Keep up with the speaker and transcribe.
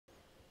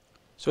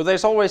So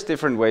there's always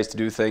different ways to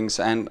do things,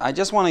 and I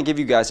just want to give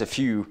you guys a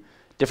few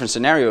different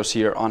scenarios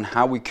here on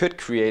how we could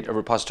create a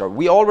repository.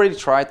 We already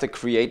tried the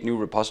create new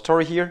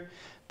repository here,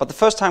 but the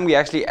first time we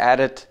actually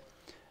added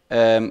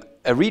a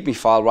readme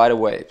file right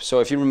away. So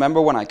if you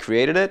remember when I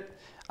created it,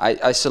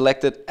 I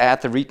selected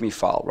add the readme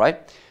file, right?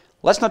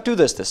 Let's not do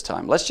this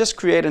time. Let's just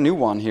create a new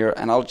one here,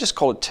 and I'll just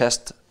call it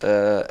test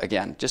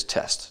again, just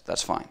test,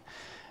 that's fine.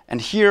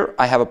 And here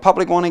I have a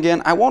public one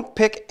again. I won't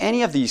pick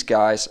any of these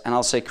guys, and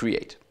I'll say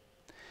create.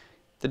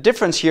 The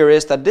difference here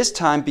is that this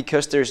time,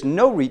 because there's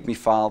no readme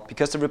file,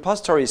 because the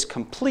repository is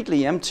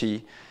completely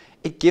empty,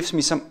 it gives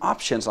me some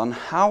options on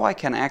how I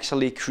can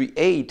actually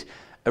create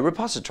a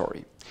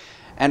repository.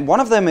 And one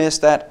of them is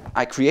that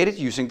I create it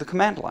using the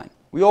command line.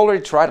 We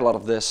already tried a lot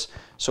of this,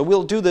 so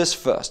we'll do this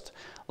first.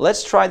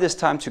 Let's try this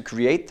time to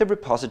create the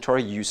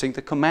repository using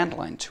the command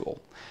line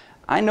tool.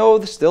 I know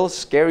it's still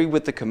scary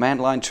with the command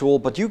line tool,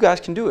 but you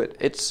guys can do it.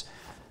 It's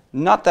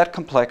not that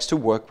complex to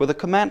work with a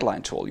command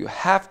line tool. You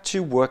have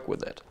to work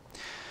with it.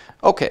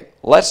 Okay,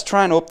 let's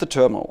try and open the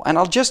terminal, and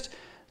I'll just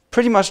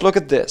pretty much look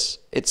at this.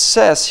 It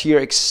says here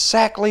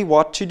exactly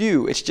what to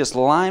do. It's just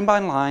line by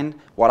line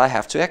what I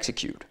have to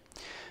execute.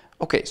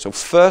 Okay, so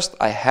first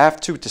I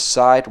have to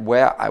decide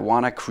where I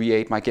want to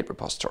create my Git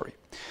repository.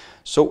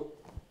 So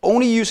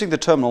only using the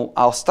terminal,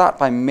 I'll start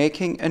by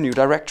making a new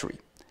directory.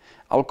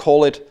 I'll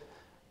call it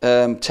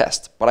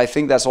test, but I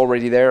think that's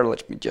already there.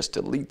 Let me just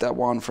delete that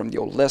one from the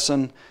old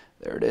lesson.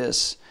 There it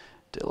is.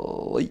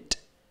 Delete.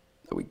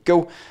 There we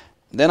go.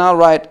 Then I'll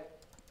write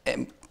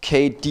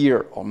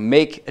mkdir, or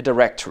make a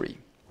directory,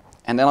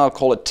 and then I'll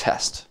call it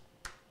test.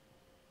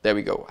 There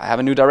we go. I have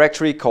a new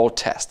directory called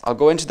test. I'll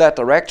go into that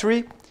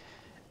directory.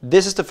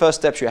 This is the first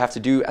steps you have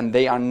to do, and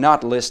they are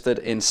not listed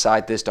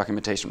inside this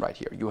documentation right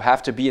here. You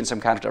have to be in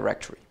some kind of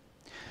directory.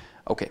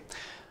 Okay.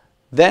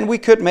 Then we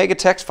could make a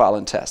text file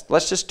in test.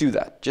 Let's just do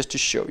that, just to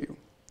show you.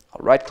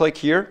 I'll right click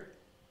here,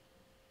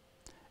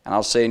 and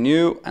I'll say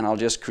new, and I'll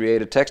just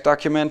create a text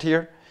document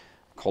here.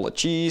 Call it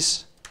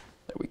cheese.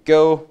 There we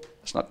go.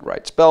 It's not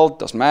right spelled,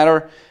 doesn't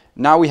matter.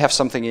 Now we have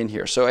something in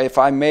here. So if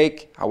I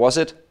make, how was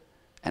it?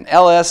 An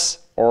ls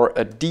or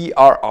a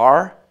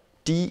dir,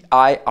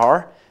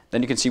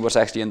 then you can see what's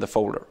actually in the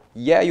folder.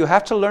 Yeah, you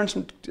have to learn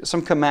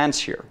some commands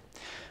here.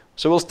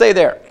 So we'll stay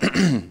there.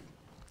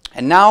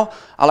 And now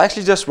I'll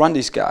actually just run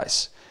these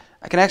guys.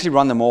 I can actually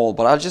run them all,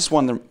 but I'll just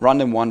run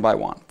them one by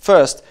one.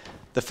 First,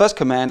 the first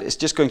command is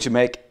just going to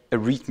make a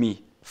readme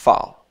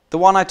file, the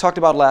one I talked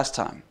about last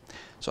time.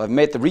 So I've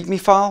made the readme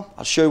file.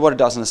 I'll show you what it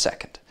does in a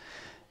second.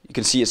 You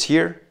can see it's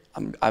here.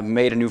 I've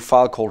made a new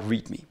file called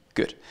readme.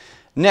 Good.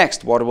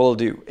 Next, what it will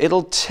do,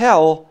 it'll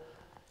tell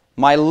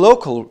my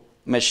local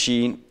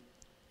machine,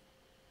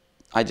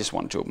 I just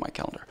wanted to open my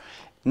calendar.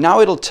 Now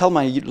it'll tell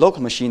my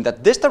local machine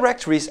that this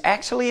directory is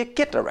actually a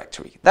Git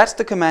directory. That's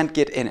the command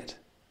git init.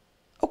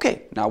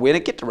 Okay, now we're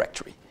in a Git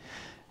directory.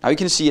 Now you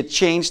can see it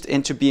changed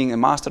into being a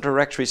master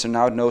directory, so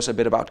now it knows a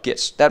bit about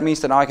Gits. That means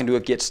that now I can do a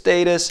Git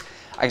status.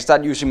 I can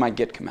start using my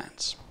Git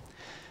commands.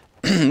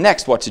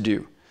 Next, what to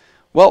do?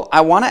 Well,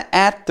 I want to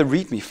add the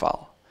readme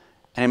file.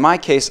 And in my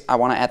case, I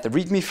want to add the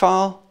readme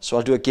file, so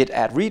I'll do a git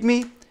add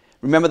readme.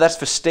 Remember, that's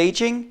for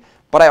staging,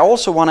 but I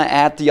also want to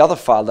add the other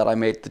file that I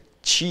made, the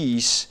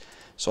cheese.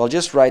 So I'll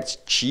just write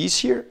cheese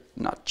here,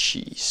 not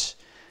cheese.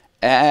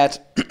 Add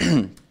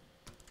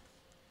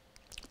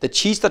the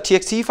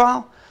cheese.txt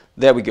file.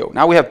 There we go.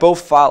 Now we have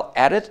both files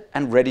added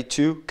and ready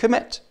to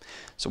commit.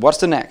 So what's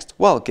the next?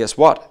 Well, guess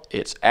what?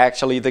 It's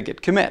actually the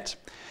git commit.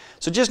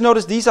 So just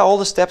notice these are all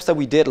the steps that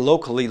we did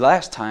locally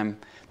last time.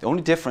 The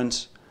only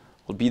difference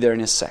will be there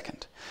in a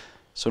second.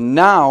 So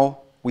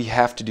now we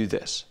have to do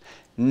this.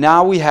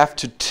 Now we have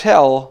to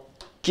tell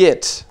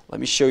Git,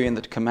 let me show you in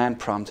the command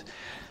prompt.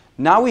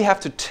 Now we have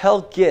to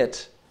tell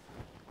Git,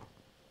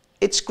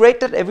 it's great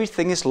that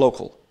everything is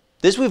local.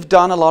 This we've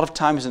done a lot of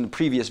times in the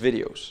previous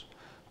videos.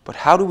 But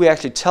how do we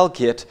actually tell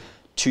Git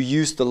to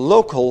use the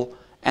local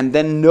and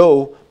then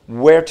know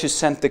where to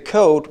send the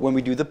code when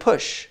we do the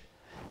push?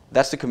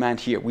 That's the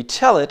command here. We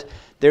tell it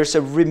there's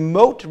a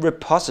remote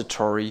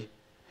repository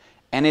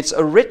and its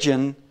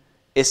origin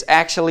is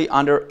actually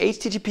under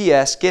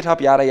HTTPS,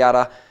 GitHub, yada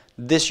yada,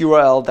 this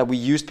URL that we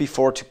used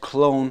before to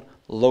clone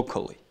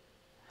locally.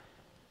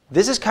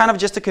 This is kind of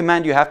just a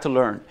command you have to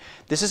learn.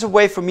 This is a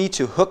way for me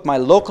to hook my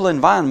local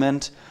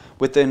environment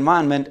with the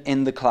environment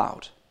in the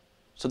cloud.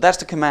 So that's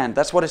the command.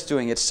 That's what it's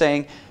doing. It's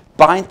saying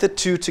bind the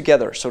two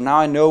together. So now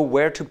I know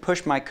where to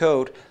push my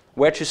code,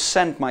 where to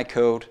send my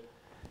code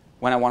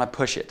when I want to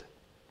push it.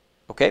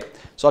 Okay?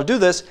 So I'll do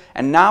this,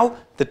 and now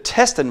the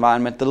test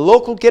environment, the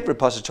local Git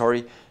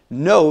repository,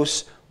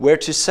 knows where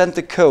to send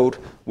the code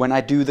when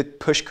I do the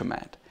push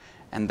command.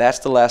 And that's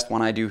the last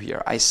one I do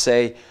here. I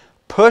say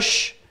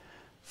push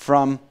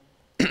from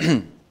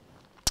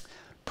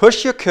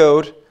push your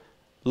code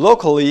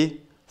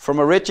locally from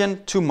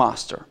origin to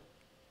master.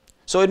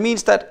 So it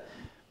means that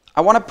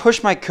I want to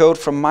push my code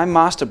from my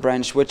master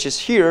branch, which is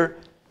here,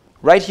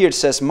 right here it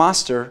says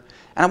master,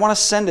 and I want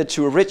to send it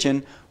to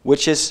origin,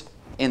 which is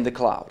in the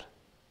cloud.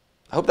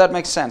 I hope that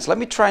makes sense. Let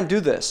me try and do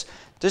this.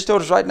 Just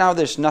notice right now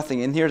there's nothing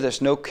in here.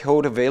 There's no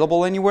code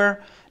available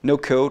anywhere. No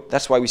code.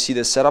 That's why we see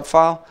this setup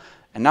file.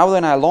 And now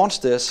when I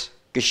launch this,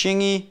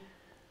 Gashingi,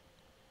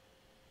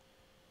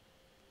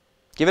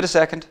 give it a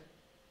second.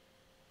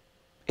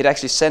 It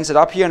actually sends it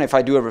up here, and if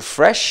I do a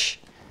refresh,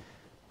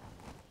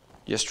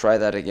 just try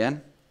that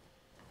again.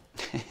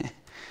 There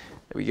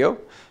we go.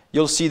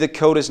 You'll see the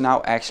code is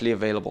now actually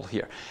available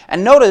here.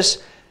 And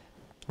notice,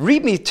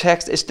 readme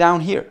text is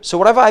down here. So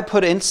whatever I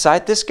put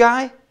inside this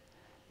guy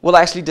will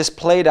actually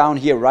display down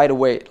here right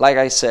away. Like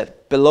I said,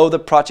 below the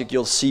project,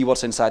 you'll see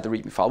what's inside the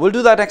readme file. We'll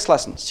do that next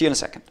lesson. See you in a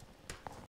second.